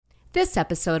This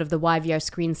episode of the YVR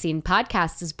Screen Scene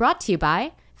podcast is brought to you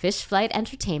by Fish Flight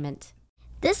Entertainment.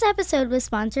 This episode was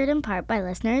sponsored in part by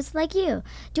listeners like you.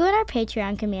 Join our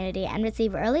Patreon community and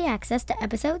receive early access to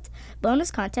episodes,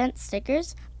 bonus content,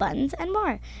 stickers, buttons, and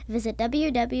more. Visit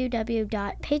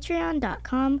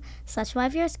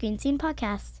www.patreon.com/YVR Screen Scene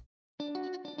podcast.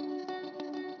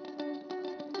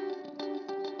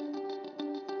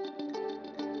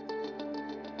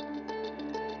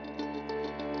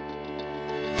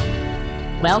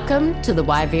 Welcome to the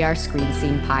YVR Screen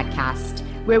Scene podcast,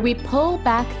 where we pull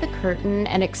back the curtain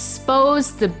and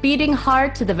expose the beating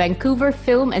heart of the Vancouver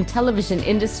film and television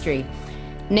industry,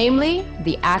 namely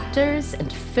the actors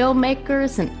and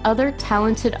filmmakers and other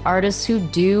talented artists who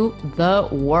do the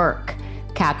work.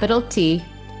 Capital T,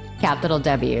 capital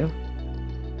W.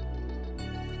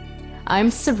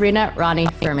 I'm Sabrina Ronnie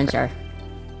Firminger.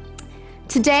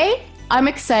 Today, I'm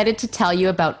excited to tell you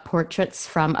about Portraits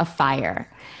from a Fire.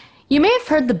 You may have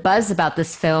heard the buzz about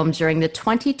this film during the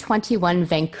 2021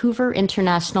 Vancouver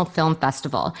International Film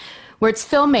Festival, where its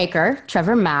filmmaker,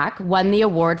 Trevor Mack, won the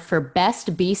award for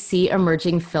Best BC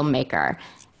Emerging Filmmaker.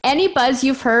 Any buzz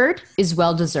you've heard is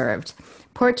well-deserved.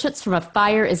 Portraits from a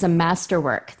Fire is a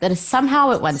masterwork that is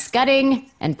somehow at once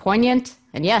gutting and poignant,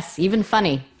 and yes, even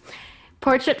funny.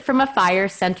 Portrait from a Fire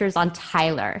centers on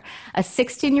Tyler, a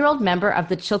 16-year-old member of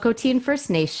the Chilcotin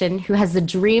First Nation who has the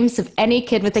dreams of any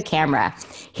kid with a camera.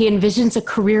 He envisions a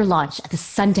career launch at the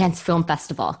Sundance Film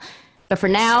Festival. But for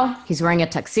now, he's wearing a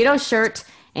tuxedo shirt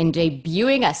and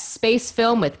debuting a space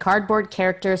film with cardboard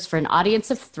characters for an audience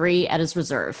of 3 at his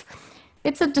reserve.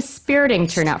 It's a dispiriting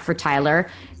turnout for Tyler,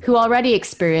 who already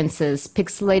experiences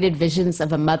pixelated visions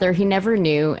of a mother he never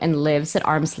knew and lives at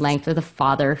arm's length with a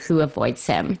father who avoids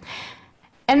him.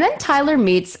 And then Tyler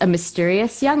meets a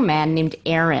mysterious young man named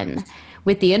Aaron.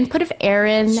 With the input of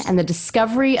Aaron and the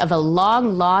discovery of a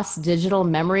long-lost digital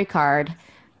memory card,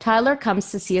 Tyler comes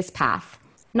to see his path,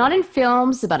 not in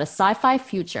films about a sci-fi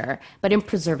future, but in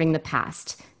preserving the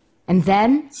past. And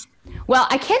then, well,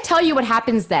 I can't tell you what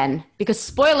happens then, because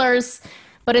spoilers,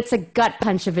 but it's a gut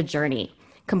punch of a journey.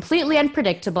 Completely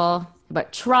unpredictable,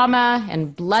 about trauma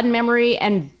and blood memory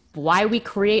and why we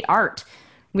create art,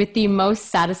 with the most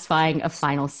satisfying of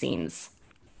final scenes.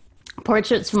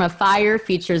 Portraits from a Fire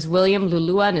features William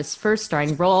Lulua in his first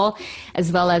starring role,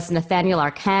 as well as Nathaniel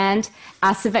Arcand,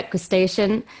 Asivet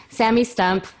Gustation, Sammy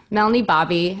Stump, Melanie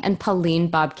Bobby, and Pauline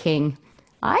Bob King.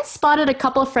 I spotted a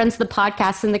couple of friends of the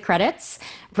podcast in the credits.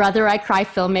 Brother I Cry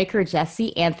filmmaker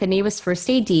Jesse Anthony was first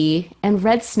AD, and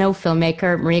Red Snow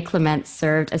filmmaker Marie Clement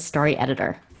served as story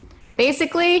editor.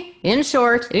 Basically, in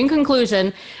short, in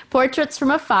conclusion, Portraits from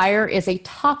a Fire is a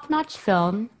top-notch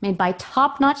film made by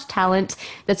top-notch talent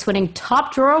that's winning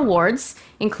top-drawer awards,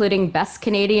 including Best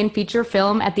Canadian Feature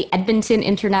Film at the Edmonton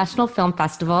International Film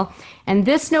Festival. And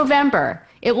this November,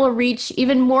 it will reach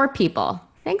even more people,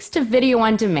 thanks to video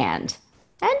on demand.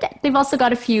 And they've also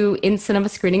got a few in-cinema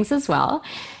screenings as well.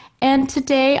 And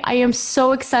today, I am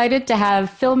so excited to have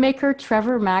filmmaker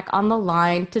Trevor Mack on the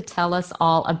line to tell us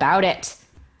all about it.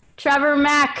 Trevor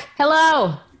Mack,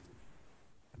 hello.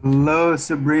 Hello,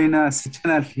 Sabrina.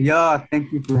 Yeah,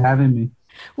 thank you for having me.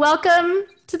 Welcome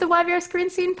to the YVR Screen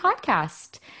Scene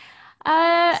podcast.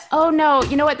 Oh no,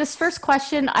 you know what? This first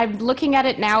question, I'm looking at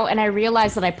it now and I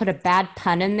realize that I put a bad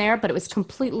pun in there, but it was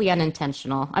completely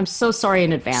unintentional. I'm so sorry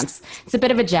in advance. It's a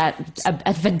bit of a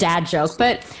dad joke,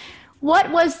 but what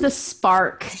was the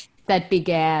spark that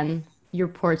began your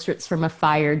Portraits from a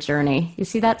Fire journey? You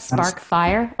see that spark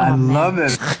fire? I love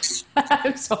it.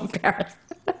 I'm so embarrassed.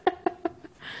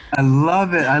 I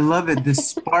love it. The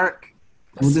spark.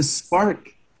 Well, the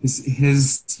spark is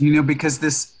his, because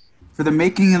for the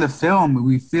making of the film,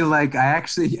 we feel like I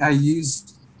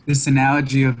used this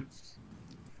analogy of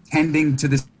tending to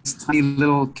this tiny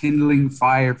little kindling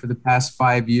fire for the past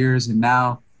 5 years. And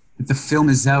now that the film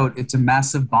is out, it's a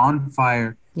massive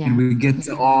bonfire. Yeah. And we get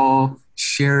to all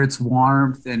share its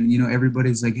warmth, and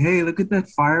everybody's like, hey, look at that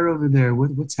fire over there,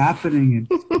 what's happening?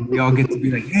 And we all get to be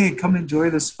like, hey, come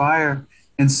enjoy this fire.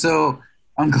 And so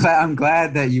I'm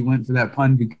glad that you went for that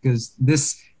pun, because the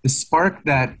spark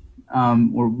that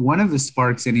or one of the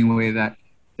sparks anyway that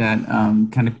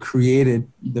kind of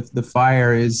created the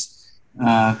fire is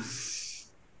a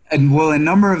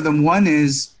number of them. One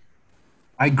is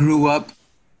I grew up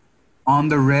on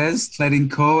the res, Tled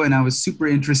 & Co., and I was super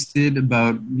interested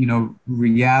about,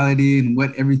 reality and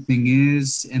what everything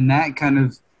is. And that kind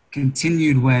of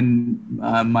continued when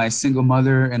my single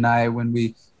mother and I, when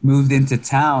we moved into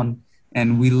town,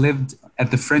 and we lived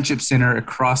at the Friendship Center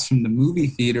across from the movie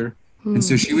theater. And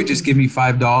so she would just give me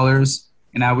 $5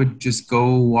 and I would just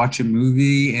go watch a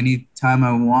movie anytime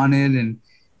I wanted.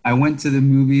 I went to the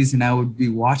movies and I would be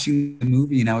watching the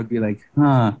movie and I would be like,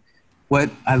 huh, what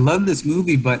I love this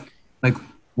movie, but like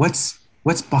what's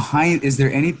behind, is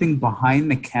there anything behind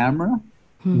the camera?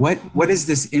 What is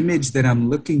this image that I'm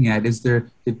looking at?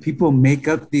 Did people make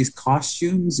up these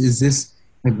costumes? Is this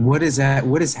like what is that?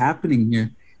 What is happening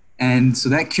here? And so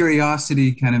that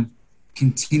curiosity kind of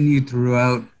continued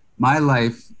throughout my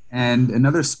life. And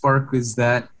another spark was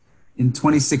that in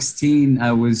 2016,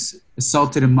 I was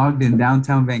assaulted and mugged in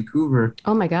downtown Vancouver.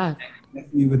 Oh my God.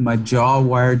 Left me with my jaw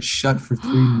wired shut for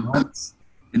 3 months,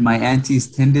 and my aunties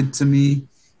tended to me.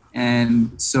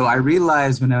 And so I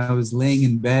realized when I was laying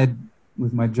in bed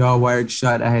with my jaw wired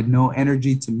shut, I had no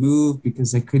energy to move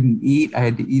because I couldn't eat. I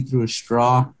had to eat through a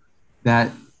straw.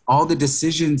 That all the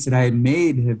decisions that I had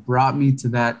made had brought me to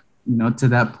that, to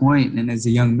that point. And as a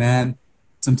young man,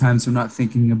 sometimes we're not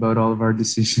thinking about all of our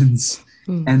decisions.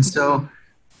 And so,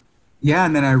 yeah,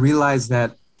 and then I realized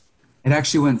that it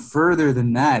actually went further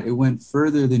than that. It went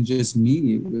further than just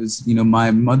me. It was,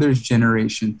 my mother's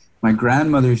generation, my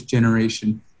grandmother's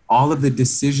generation, all of the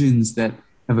decisions that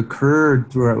have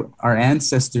occurred through our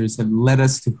ancestors have led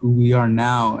us to who we are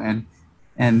now.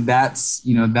 And that's,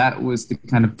 that was the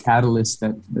kind of catalyst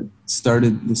that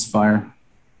started this fire.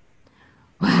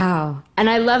 Wow. And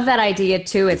I love that idea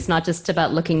too. It's not just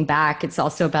about looking back, it's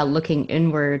also about looking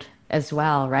inward as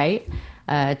well, right?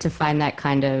 To find that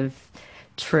kind of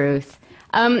truth.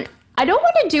 I don't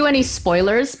want to do any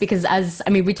spoilers because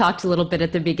we talked a little bit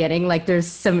at the beginning, like there's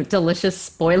some delicious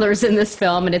spoilers in this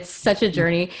film and it's such a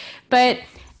journey. But,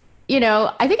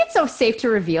 I think it's so safe to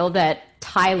reveal that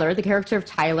Tyler, the character of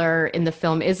Tyler in the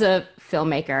film, is a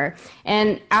filmmaker.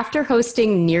 And after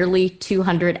hosting nearly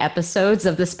 200 episodes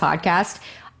of this podcast,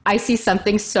 I see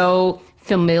something so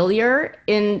familiar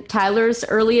in Tyler's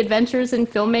early adventures in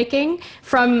filmmaking,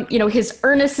 from, his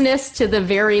earnestness to the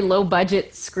very low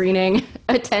budget screening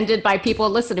attended by people.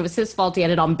 Listen, it was his fault he had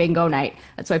it on bingo night.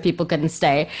 That's why people couldn't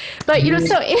stay. But,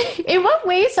 so in what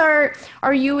ways are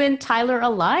you and Tyler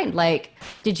aligned? Like,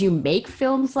 did you make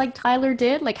films like Tyler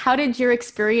did? Like, how did your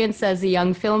experience as a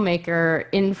young filmmaker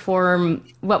inform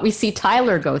what we see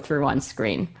Tyler go through on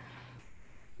screen?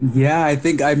 Yeah, I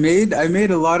think I made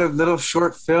a lot of little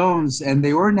short films, and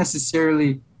they weren't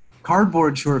necessarily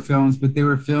cardboard short films, but they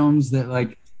were films that,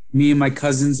 like, me and my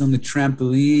cousins on the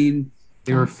trampoline.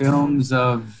 They were films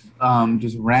of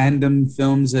just random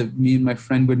films that me and my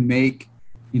friend would make.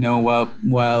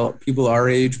 While people our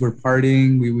age were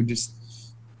partying, we would just,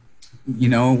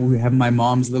 we have my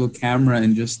mom's little camera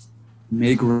and just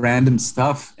make random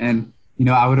stuff. And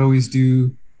I would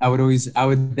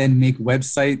then make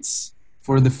websites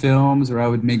for the films, or I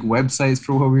would make websites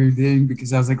for what we were doing,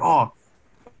 because I was like, oh,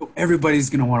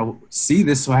 everybody's going to want to see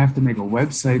this, so I have to make a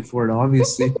website for it,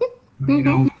 obviously.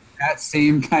 That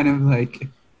same kind of like,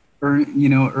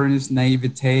 earnest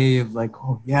naivete of like,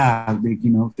 oh yeah, like,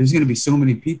 there's going to be so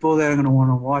many people that are going to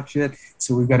want to watch it,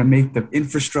 so we've got to make the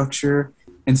infrastructure.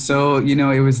 And so,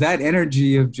 it was that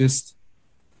energy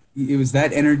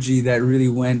that really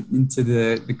went into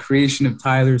the creation of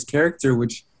Tyler's character,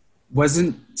 which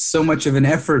wasn't so much of an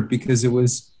effort because it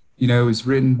was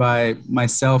written by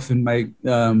myself and my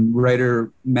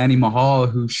writer, Manny Mahal,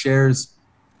 who shares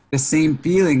the same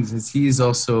feelings as he's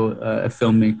also a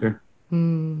filmmaker.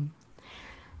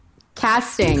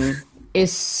 Casting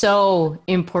is so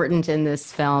important in this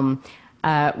film,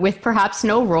 with perhaps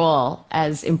no role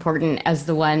as important as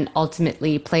the one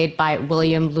ultimately played by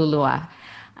William Lulua.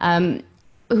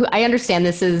 Who I understand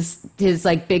this is his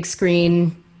like big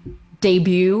screen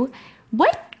debut.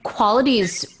 What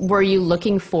qualities were you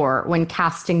looking for when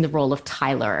casting the role of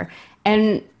Tyler?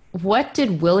 And what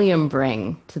did William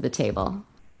bring to the table?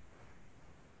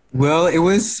 Well, it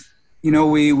was,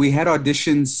 we had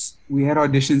auditions. We had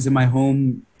auditions in my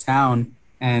hometown,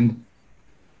 and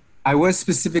I was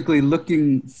specifically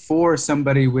looking for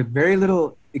somebody with very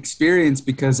little experience,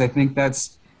 because I think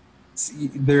there's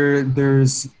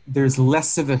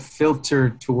less of a filter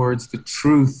towards the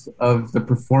truth of the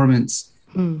performance.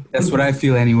 That's what I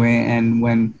feel anyway. And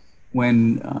when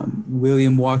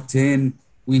William walked in,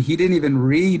 he didn't even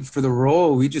read for the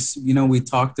role. We just, we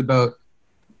talked about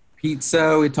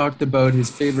pizza. We talked about his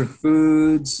favorite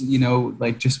foods,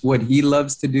 like just what he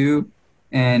loves to do.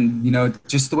 And,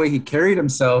 just the way he carried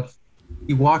himself,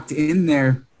 he walked in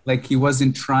there like he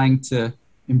wasn't trying to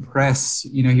impress,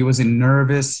 he wasn't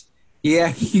nervous. Yeah,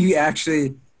 he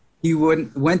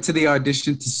went to the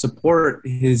audition to support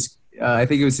his, I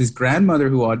think it was his grandmother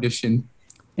who auditioned,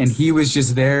 and he was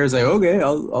just there. It's like, okay,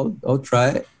 I'll try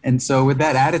it. And so with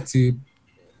that attitude,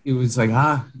 it was like,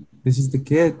 this is the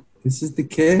kid. This is the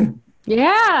kid.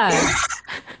 Yeah.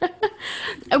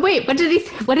 Wait, what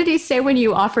did he say when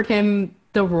you offered him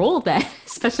the role then?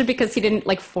 Especially because he didn't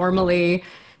like formally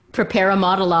prepare a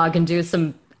monologue and do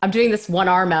some, I'm doing this one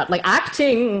arm out, like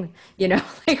acting,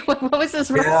 like what was his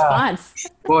Yeah. response?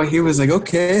 Well, he was like,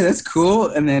 okay, that's cool.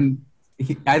 And then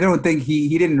I don't think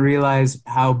he didn't realize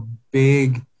how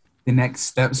big the next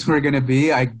steps were going to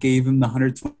be. I gave him the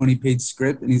 120-page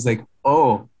script and he's like,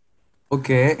 oh,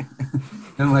 okay.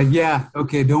 And I'm like, yeah,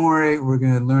 okay, don't worry. We're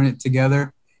going to learn it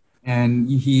together. And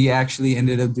he actually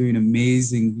ended up doing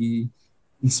amazing. He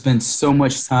spent so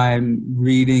much time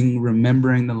reading,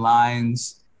 remembering the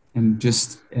lines, and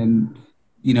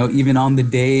even on the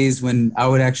days when I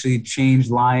would actually change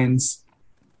lines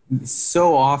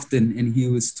so often, and he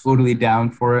was totally down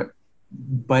for it,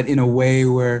 but in a way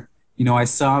where I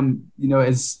saw him,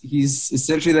 as he's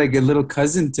essentially like a little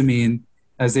cousin to me, and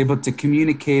I was able to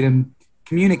communicate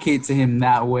to him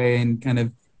that way, and kind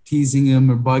of teasing him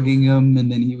or bugging him,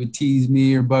 and then he would tease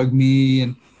me or bug me,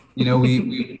 and we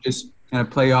would just kind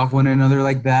of play off one another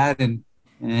like that, and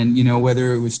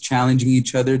whether it was challenging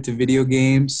each other to video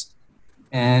games,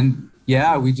 and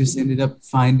yeah, we just ended up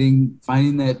finding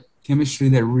that chemistry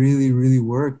that really really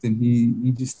worked, and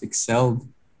he just excelled.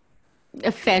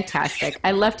 Fantastic.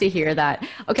 I love to hear that.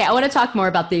 Okay, I want to talk more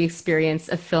about the experience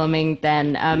of filming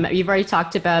then. You've already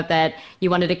talked about that you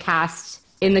wanted to cast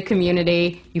in the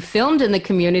community. You filmed in the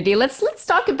community. Let's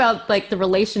talk about like the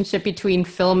relationship between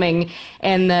filming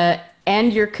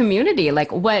and your community.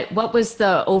 Like what was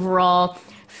the overall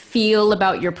feel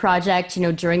about your project,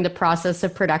 during the process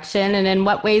of production, and in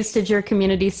what ways did your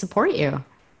community support you?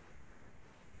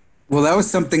 Well, that was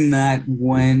something that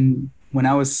when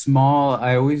I was small,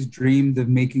 I always dreamed of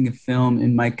making a film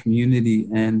in my community,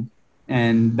 and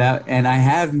I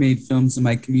have made films in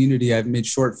my community. I've made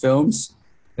short films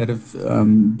that have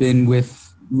been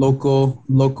with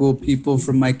local people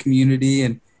from my community,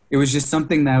 and it was just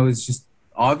something that was just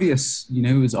obvious.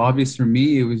 It was obvious for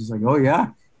me. It was like, oh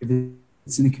yeah, if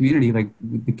it's in the community, like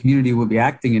the community will be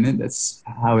acting in it. That's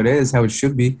how it is, how it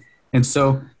should be. And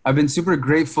so I've been super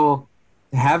grateful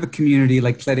to have a community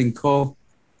like Cled & Co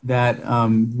that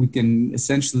we can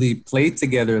essentially play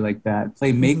together like that,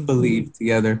 play make believe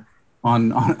together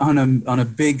on a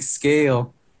big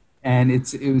scale. And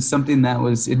it was something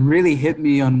it really hit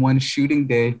me on one shooting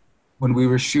day when we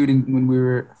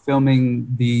were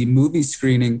filming the movie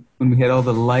screening, when we had all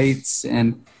the lights,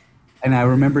 and I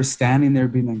remember standing there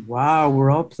being like, wow,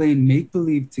 we're all playing make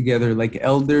believe together, like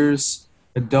elders,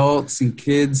 adults, and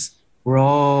kids. We're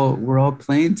all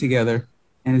playing together.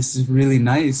 And this is really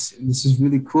nice. This is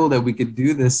really cool that we could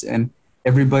do this, and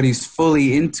everybody's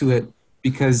fully into it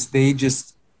because they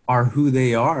just are who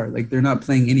they are. Like they're not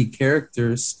playing any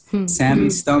characters.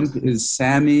 Sammy Stump is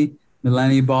Sammy,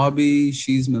 Milani Bobby,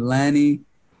 she's Milani,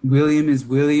 William is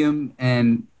William,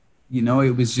 and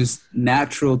it was just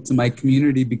natural to my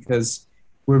community because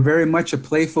we're very much a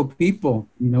playful people.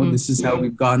 This is how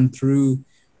we've gotten through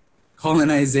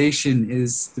colonization,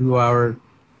 is through our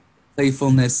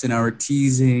playfulness and our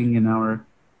teasing and our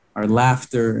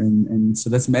laughter, and so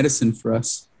that's medicine for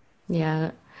us.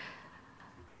 Yeah.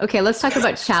 Okay, let's talk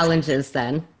about challenges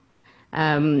then,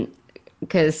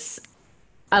 because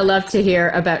I love to hear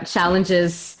about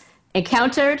challenges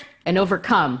encountered and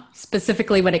overcome,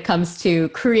 specifically when it comes to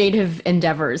creative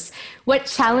endeavors. What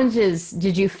challenges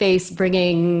did you face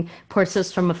bringing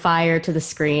Portraits from a Fire to the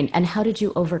screen, and how did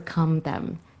you overcome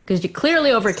them? Because you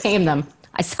clearly overcame them.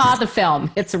 I saw the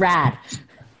film. It's rad.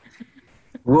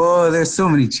 Whoa, there's so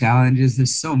many challenges.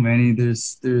 There's so many.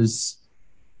 There's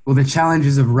well, the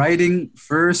challenges of writing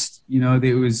first.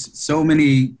 There was so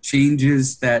many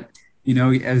changes that,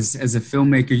 as a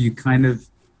filmmaker, you kind of,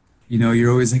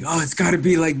 you're always like, oh, it's got to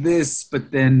be like this.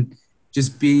 But then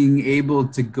just being able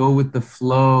to go with the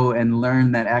flow and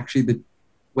learn that actually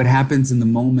what happens in the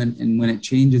moment, and when it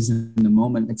changes in the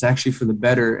moment, it's actually for the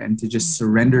better, and to just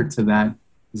surrender to that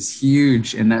is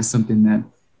huge. And that's something that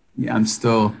I'm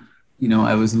still,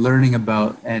 I was learning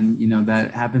about, and,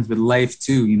 that happens with life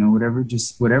too,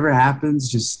 whatever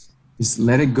happens, just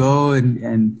let it go.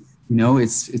 And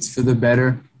it's for the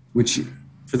better, which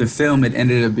for the film, it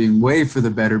ended up being way for the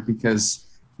better because,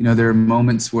 there are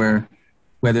moments where,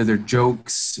 whether they're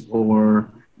jokes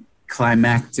or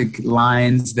climactic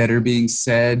lines that are being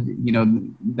said,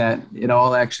 that it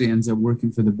all actually ends up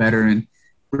working for the better. And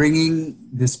bringing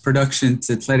this production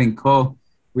to Cled & Co,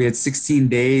 we had 16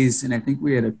 days, and I think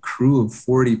we had a crew of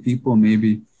 40 people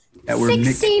maybe that were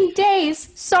 16 days.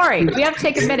 Sorry, we have to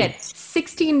take a minute.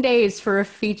 16 days for a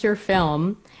feature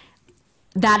film.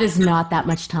 That is not that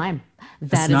much time.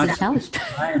 That is a challenge.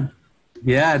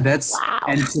 Yeah, that's wow.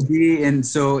 And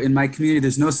so in my community,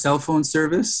 there's no cell phone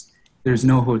service, there's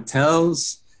no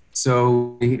hotels,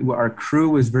 So our crew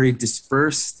was very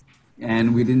dispersed,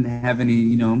 and we didn't have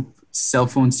any, cell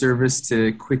phone service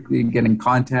to quickly get in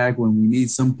contact when we need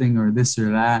something or this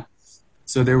or that.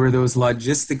 So there were those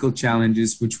logistical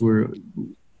challenges,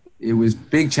 it was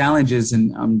big challenges.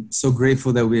 And I'm so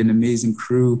grateful that we had an amazing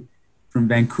crew from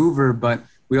Vancouver, but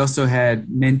we also had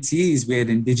mentees. We had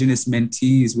Indigenous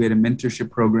mentees. We had a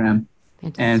mentorship program.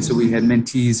 And so we had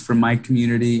mentees from my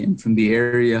community and from the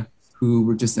area who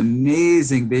were just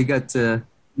amazing. They got to,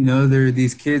 there are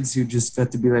these kids who just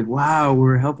got to be like, wow,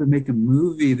 we're helping make a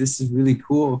movie. This is really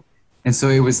cool. And so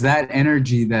it was that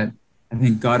energy that I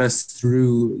think got us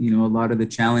through, a lot of the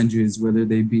challenges, whether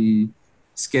they be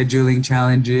scheduling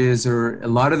challenges, or a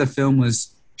lot of the film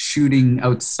was shooting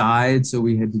outside. So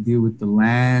we had to deal with the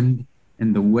land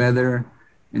and the weather.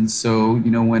 And so,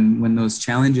 when those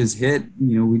challenges hit,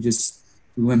 we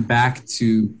went back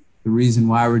to the reason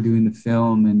why we're doing the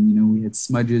film. And, we had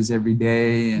smudges every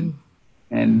day. And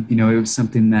it was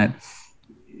something that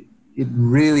it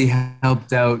really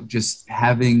helped out, just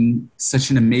having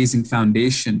such an amazing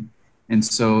foundation. And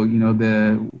so,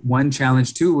 the one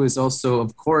challenge too was also,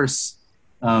 of course,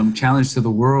 challenge to the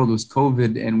world was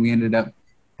COVID. And we ended up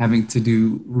having to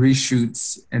do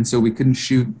reshoots. And so we couldn't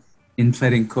shoot in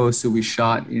Pledenco. So we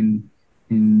shot in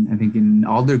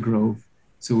Aldergrove.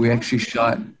 So we actually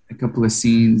shot a couple of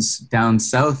scenes down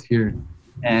south here.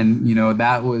 And,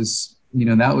 that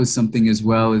was something as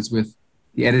well, as with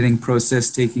the editing process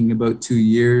taking about 2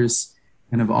 years,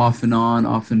 kind of off and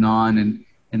on.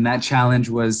 And that challenge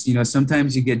was,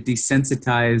 sometimes you get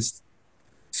desensitized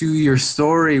to your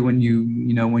story when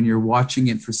when you're watching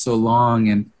it for so long.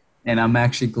 And I'm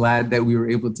actually glad that we were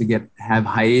able to have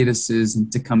hiatuses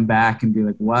and to come back and be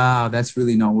like, wow, that's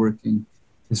really not working.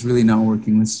 It's really not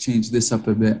working. Let's change this up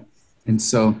a bit. And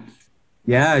so,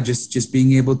 yeah, just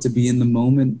being able to be in the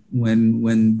moment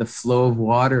when the flow of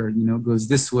water, goes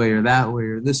this way or that way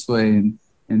or this way,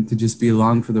 and to just be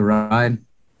along for the ride.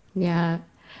 Yeah.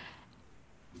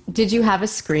 Did you have a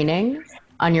screening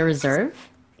on your reserve?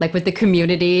 Like with the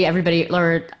community, everybody,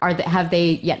 or have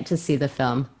they yet to see the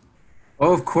film?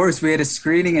 Oh, of course. We had a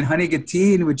screening in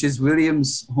Honeygatine, which is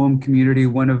William's home community,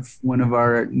 one of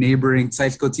our neighboring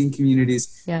Tsaifkotin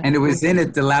communities. Yeah. And it was in a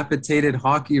dilapidated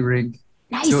hockey rink.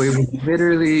 Nice. So it was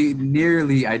literally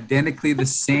nearly identically the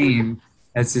same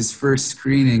as his first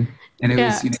screening. And it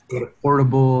was a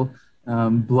portable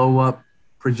blow-up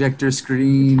projector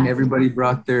screen. Everybody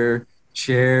brought their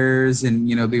chairs, and,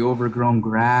 the overgrown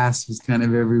grass was kind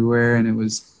of everywhere. And it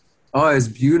was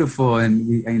beautiful.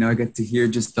 And I got to hear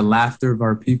just the laughter of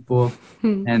our people.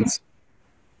 And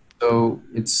so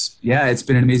it's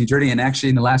been an amazing journey. And actually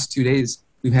in the last 2 days,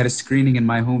 we've had a screening in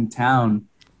my hometown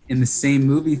in the same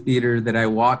movie theater that I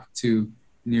walked to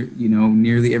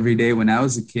nearly every day when I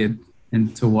was a kid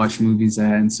and to watch movies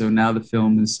at. And so now the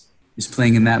film is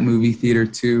playing in that movie theater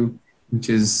too, which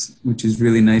is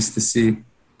really nice to see.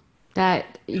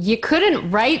 That you couldn't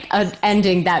write an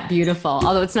ending that beautiful,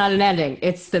 although it's not an ending.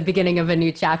 It's the beginning of a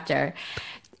new chapter.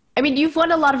 I mean, you've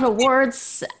won a lot of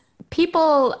awards.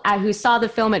 People who saw the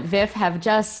film at VIFF have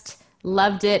just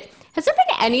loved it. Has there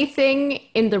been anything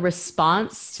in the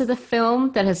response to the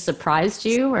film that has surprised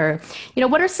you? Or,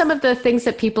 what are some of the things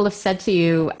that people have said to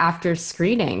you after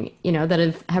screening,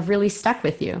 that have really stuck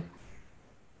with you?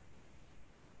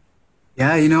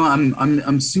 Yeah,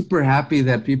 I'm super happy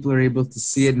that people are able to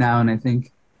see it now. And I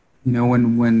think,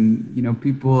 when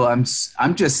people, I'm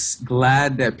just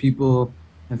glad that people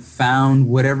have found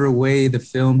whatever way the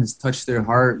film has touched their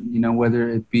heart, whether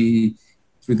it be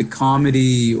through the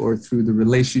comedy or through the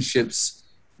relationships,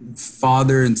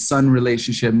 father and son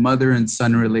relationship, mother and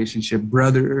son relationship,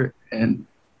 brother and,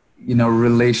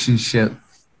 relationship.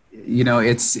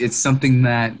 It's something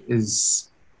that is,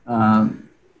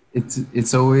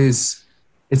 it's always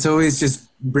just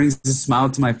brings a smile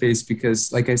to my face,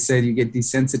 because like I said, you get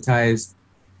desensitized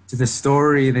to the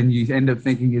story, and then you end up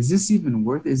thinking, is this even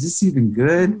worth it? Is this even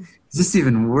good? Is this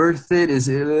even worth it? Is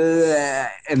it?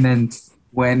 And then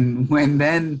when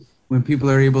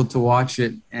people are able to watch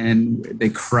it and they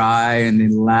cry and they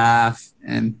laugh,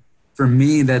 and for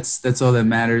me, that's all that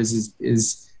matters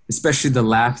is especially the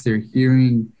laughter,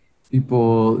 hearing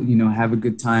people, have a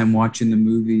good time watching the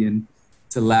movie, and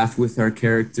to laugh with our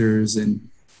characters and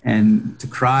to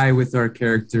cry with our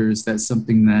characters. That's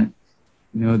something that,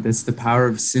 that's the power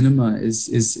of cinema, is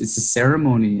it's a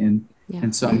ceremony.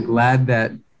 And so I'm glad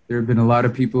that there have been a lot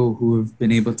of people who have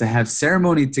been able to have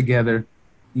ceremony together,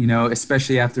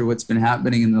 especially after what's been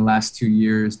happening in the last 2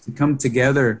 years, to come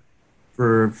together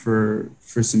for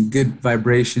some good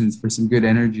vibrations, for some good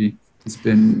energy has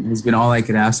been all I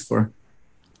could ask for.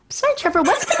 Sorry, Trevor,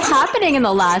 what's been happening in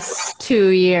the last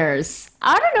 2 years?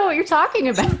 I don't know what you're talking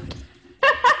about.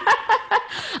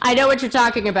 I know what you're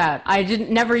talking about. I didn't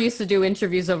never used to do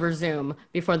interviews over Zoom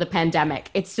before the pandemic.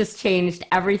 It's just changed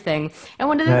everything. And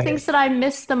one of the Right. things that I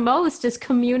miss the most is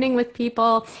communing with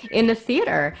people in the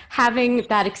theater, having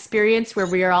that experience where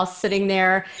we are all sitting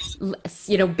there,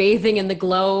 bathing in the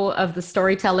glow of the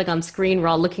storytelling on screen. We're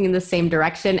all looking in the same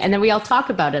direction, and then we all talk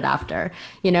about it after.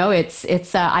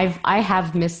 I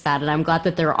have missed that, and I'm glad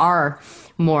that there are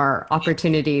more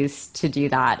opportunities to do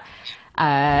that.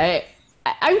 Uh,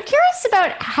 I'm curious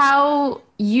about how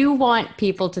you want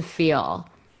people to feel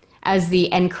as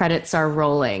the end credits are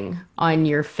rolling on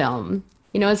your film.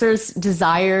 Is there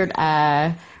desired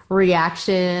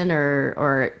reaction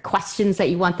or questions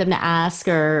that you want them to ask,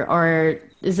 or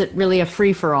is it really a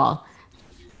free for all?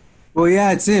 Well,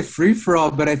 yeah, it's a free for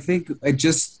all, but I think I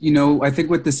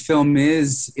think what this film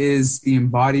is the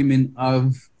embodiment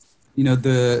of,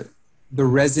 the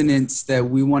resonance that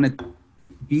we want to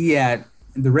be at,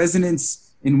 the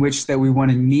resonance in which that we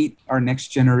want to meet our next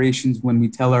generations when we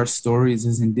tell our stories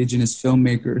as Indigenous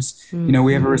filmmakers.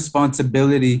 We have a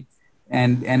responsibility,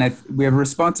 we have a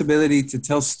responsibility to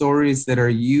tell stories that our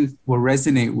youth will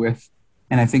resonate with,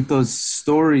 and I think those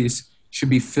stories should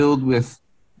be filled with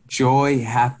joy,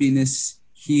 happiness,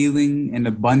 healing, and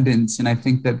abundance. And I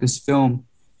think that this film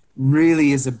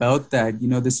really is about that.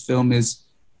 This film is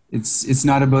it's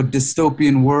not about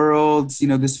dystopian worlds.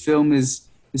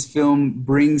 This film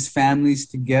brings families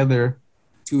together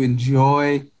to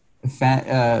enjoy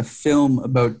a film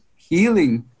about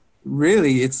healing.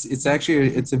 Really, it's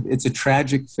actually it's a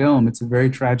tragic film. It's a very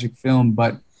tragic film,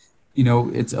 but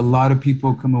it's a lot of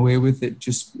people come away with it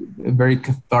just a very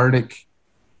cathartic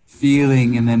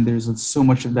feeling, and then there's so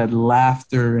much of that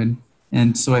laughter,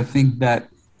 and so I think that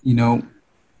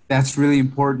that's really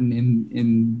important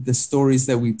in the stories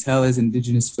that we tell as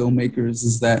Indigenous filmmakers,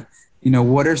 is that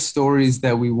what are stories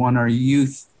that we want our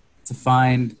youth to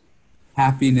find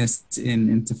happiness in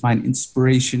and to find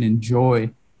inspiration and joy.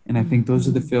 And I think those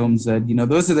are the films that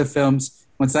those are the films,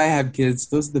 once I have kids,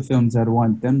 those are the films I'd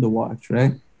want them to watch,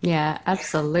 right? Yeah,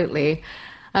 absolutely.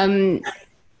 The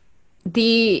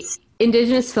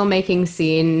Indigenous filmmaking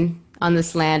scene on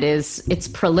this land it's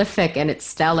prolific and it's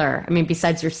stellar. I mean,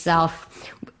 besides yourself,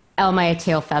 Elmaya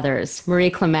Tailfeathers,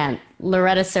 Marie Clement,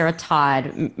 Loretta Sarah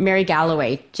Todd, Mary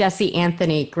Galloway, Jesse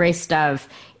Anthony, Grace Dove.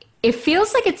 It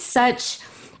feels like it's such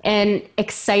an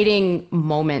exciting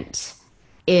moment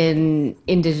in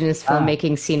Indigenous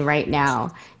filmmaking scene right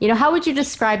now. How would you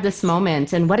describe this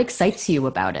moment, and what excites you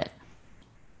about it?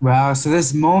 Wow. So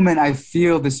I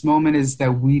feel this moment is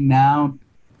that we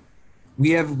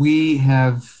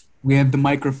have the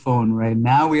microphone, right?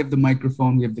 Now we have the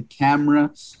microphone, we have the camera.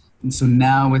 And so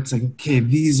now it's like, okay,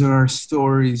 these are our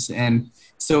stories. And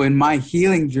so in my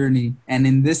healing journey and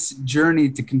in this journey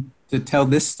to tell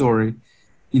this story,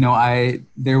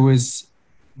 there was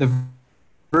the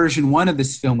version one of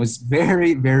this film was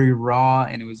very, very raw,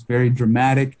 and it was very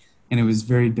dramatic, and it was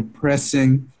very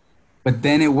depressing. But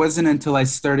then it wasn't until I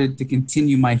started to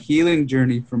continue my healing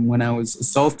journey from when I was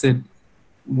assaulted,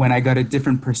 when I got a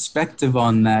different perspective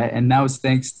on that. And that was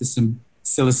thanks to some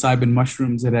psilocybin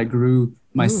mushrooms that I grew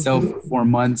myself for 4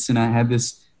 months, and I had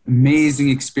this amazing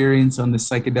experience on the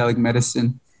psychedelic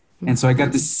medicine. And so I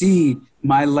got to see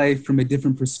my life from a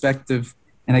different perspective,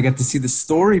 and I got to see the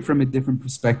story from a different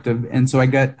perspective. And so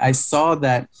I saw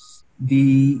that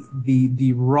the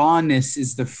rawness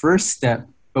is the first step,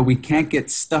 but we can't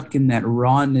get stuck in that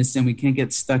rawness, and we can't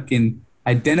get stuck in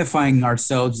identifying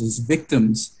ourselves as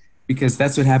victims, because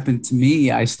that's what happened to me.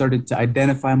 I started to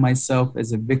identify myself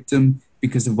as a victim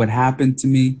because of what happened to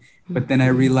me. But then I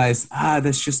realized,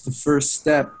 that's just the first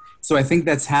step. So I think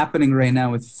that's happening right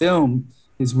now with film,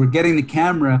 is we're getting the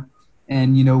camera,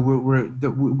 and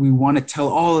we want to tell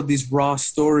all of these raw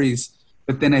stories.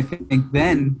 But then I think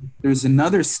then there's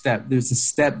another step. There's a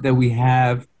step that we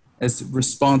have as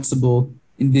responsible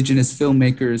Indigenous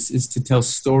filmmakers, is to tell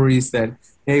stories that,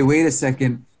 hey, wait a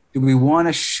second, do we want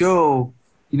to show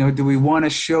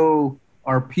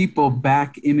our people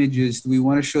back images? Do we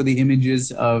want to show the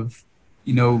images of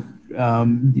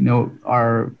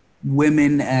our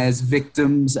women as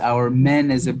victims, our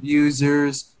men as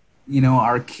abusers,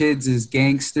 our kids as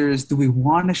gangsters? Do we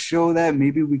want to show that?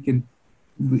 Maybe we can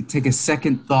take a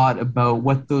second thought about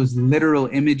what those literal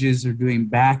images are doing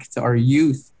back to our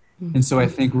youth. And so I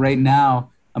think right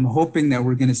now, I'm hoping that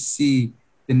we're going to see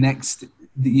the next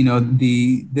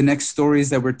stories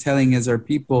that we're telling as our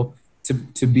people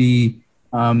to be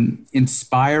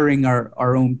inspiring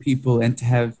our own people, and to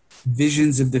have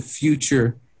visions of the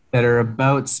future that are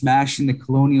about smashing the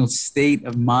colonial state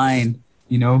of mind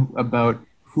about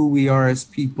who we are as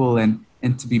people, and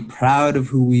to be proud of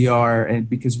who we are, and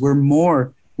because we're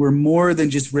more than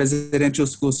just residential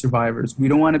school survivors. We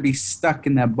don't want to be stuck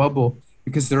in that bubble,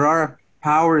 because there are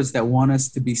powers that want us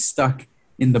to be stuck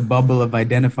in the bubble of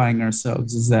identifying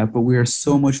ourselves as that, but we are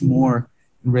so much more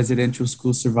than residential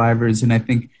school survivors. And I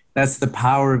think that's the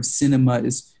power of cinema,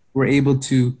 is we're able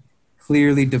to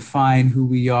clearly define who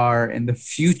we are and the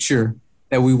future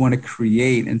that we want to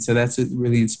create. And so that's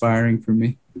really inspiring for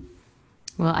me.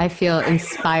 Well, I feel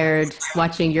inspired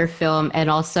watching your film and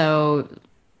also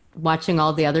watching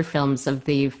all the other films of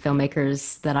the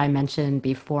filmmakers that I mentioned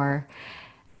before.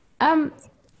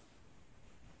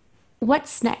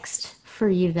 What's next for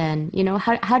you then?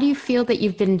 How do you feel that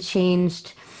you've been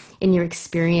changed in your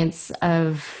experience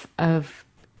of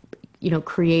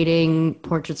creating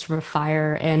Portraits from a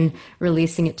Fire and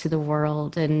releasing it to the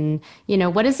world? And,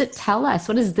 what does it tell us?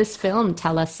 What does this film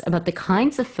tell us about the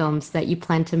kinds of films that you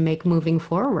plan to make moving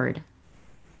forward?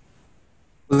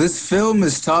 Well, this film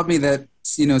has taught me that,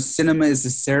 cinema is a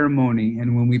ceremony.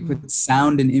 And when we put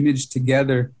sound and image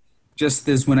together, just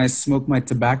as when I smoke my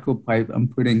tobacco pipe, I'm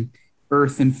putting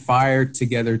earth and fire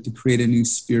together to create a new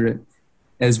spirit.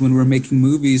 As when we're making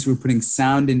movies, we're putting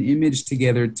sound and image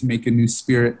together to make a new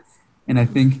spirit. And I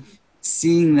think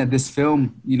seeing that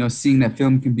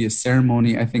film can be a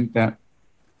ceremony, I think that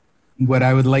what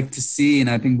I would like to see, and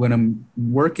I think what I'm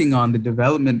working on the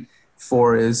development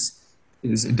for is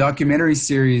a documentary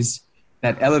series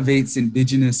that elevates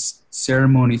Indigenous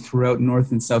ceremony throughout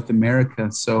North and South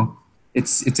America. So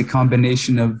it's a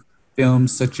combination of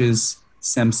films such as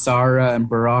Samsara and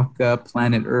Baraka,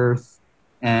 Planet Earth,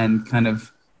 and kind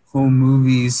of home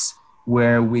movies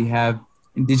where we have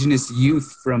Indigenous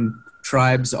youth from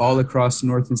tribes all across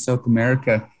North and South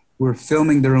America who are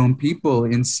filming their own people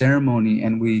in ceremony,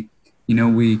 and we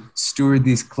steward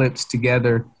these clips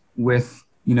together with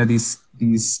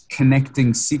these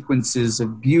connecting sequences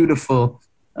of beautiful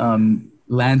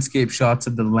landscape shots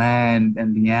of the land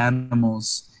and the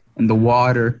animals and the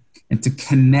water, and to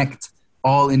connect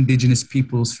all Indigenous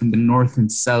peoples from the North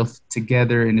and South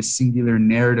together in a singular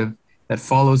narrative that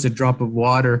follows a drop of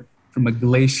water from a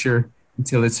glacier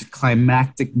until it's a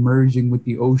climactic merging with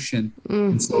the ocean.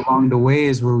 And so along the way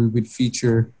is where we would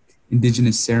feature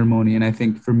Indigenous ceremony. And I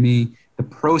think for me, the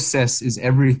process is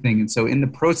everything. And so in the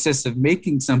process of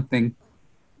making something,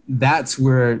 that's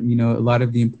where, a lot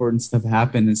of the important stuff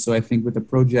happened. And so I think with a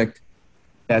project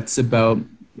that's about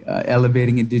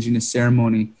elevating Indigenous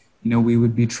ceremony, we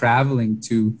would be traveling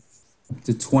to up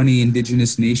to 20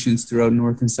 Indigenous nations throughout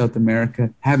North and South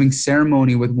America, having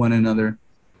ceremony with one another,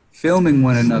 filming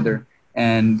one another,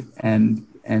 and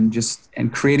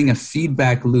creating a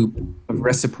feedback loop of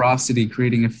reciprocity,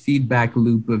 creating a feedback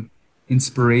loop of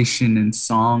inspiration and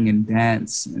song and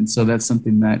dance. And so that's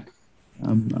something that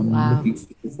I'm looking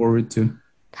forward to.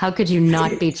 How could you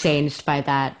not be changed by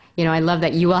that? I love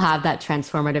that you will have that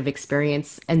transformative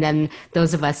experience. And then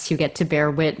those of us who get to bear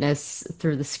witness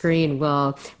through the screen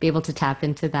will be able to tap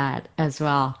into that as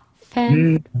well.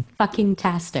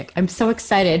 Fan-fucking-tastic. I'm so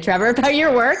excited, Trevor, about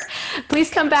your work.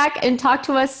 Please come back and talk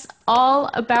to us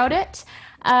all about it.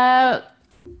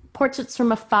 Portraits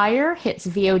from a Fire hits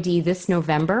VOD this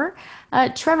November.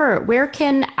 Trevor, where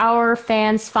can our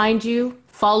fans find you,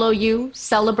 follow you,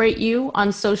 celebrate you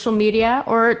on social media,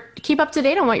 or keep up to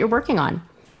date on what you're working on?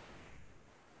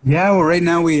 Yeah, well, right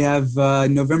now we have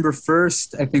November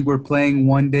 1st. I think we're playing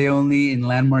one day only in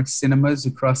Landmark Cinemas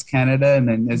across Canada. And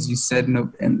then, as you said,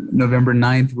 November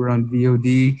 9th, we're on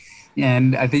VOD.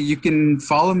 And I think you can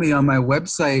follow me on my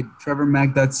website,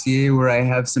 trevormack.ca, where I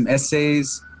have some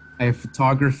essays, I have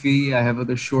photography, I have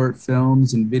other short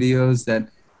films and videos that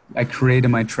I create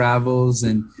in my travels.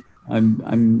 And I'm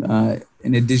an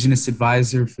Indigenous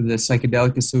advisor for the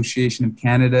Psychedelic Association of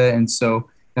Canada. And so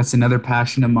that's another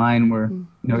passion of mine, where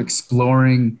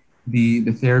exploring the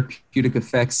therapeutic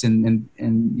effects and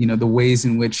the ways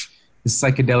in which the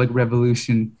psychedelic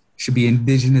revolution should be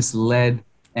Indigenous led,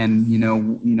 and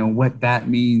what that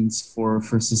means for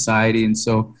society. And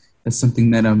so that's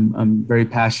something that I'm very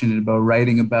passionate about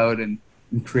writing about and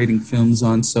creating films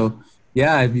on. So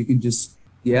yeah, if you can just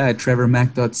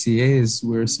trevormack.ca is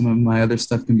where some of my other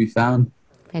stuff can be found.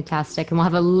 Fantastic. And we'll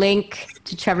have a link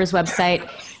to Trevor's website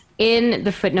in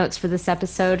the footnotes for this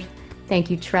episode. Thank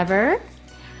you, Trevor.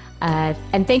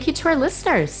 And thank you to our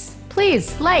listeners.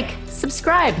 Please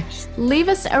subscribe, leave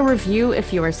us a review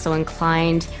if you are so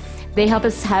inclined. They help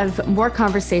us have more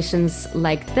conversations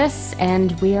like this,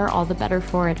 and we are all the better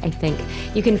for it, I think.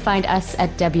 You can find us at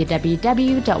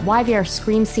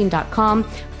www.yvrscreenscene.com.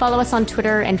 Follow us on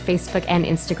Twitter and Facebook and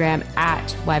Instagram at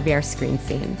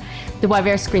YVRScreenScene. The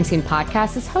YVR Screen Scene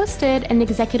podcast is hosted and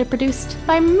executive produced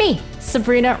by me,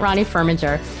 Sabrina Ronnie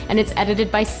Firminger, and it's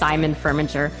edited by Simon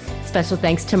Firminger. Special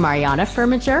thanks to Mariana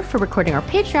Firminger for recording our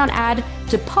Patreon ad,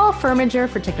 to Paul Firminger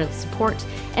for technical support,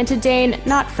 and to Dane,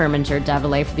 not Firminger,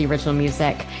 Davile for the original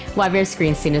music. YVR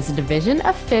Screen Scene is a division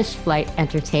of Fish Flight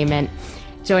Entertainment.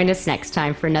 Join us next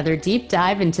time for another deep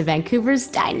dive into Vancouver's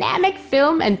dynamic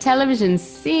film and television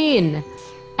scene.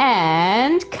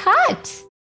 And cut!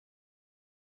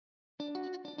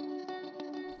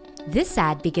 This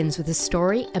ad begins with a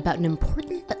story about an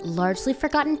important but largely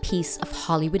forgotten piece of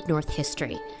Hollywood North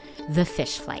history, the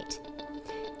fish flight.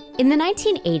 In the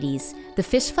 1980s, the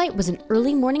fish flight was an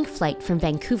early morning flight from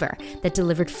Vancouver that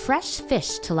delivered fresh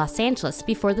fish to Los Angeles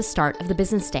before the start of the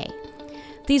business day.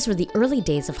 These were the early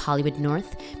days of Hollywood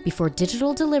North, before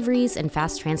digital deliveries and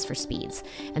fast transfer speeds,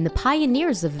 and the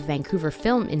pioneers of the Vancouver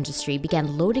film industry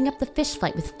began loading up the fish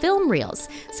flight with film reels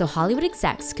so Hollywood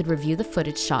execs could review the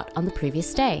footage shot on the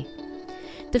previous day.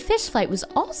 The fish flight was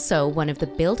also one of the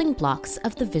building blocks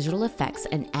of the visual effects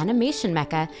and animation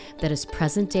mecca that is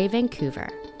present-day Vancouver.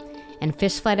 And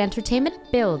Fish Flight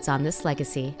Entertainment builds on this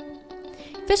legacy.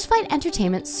 Fish Flight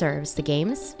Entertainment serves the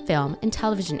games, film, and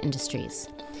television industries.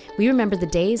 We remember the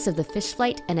days of the fish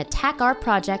flight and attack our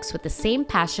projects with the same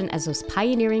passion as those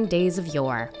pioneering days of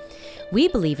yore. We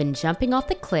believe in jumping off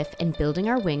the cliff and building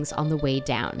our wings on the way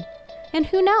down. And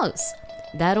who knows?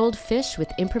 That old fish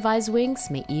with improvised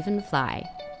wings may even fly.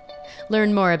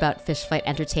 Learn more about Fish Flight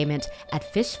Entertainment at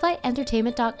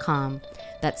fishflightentertainment.com.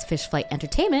 That's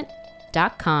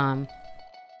fishflightentertainment.com.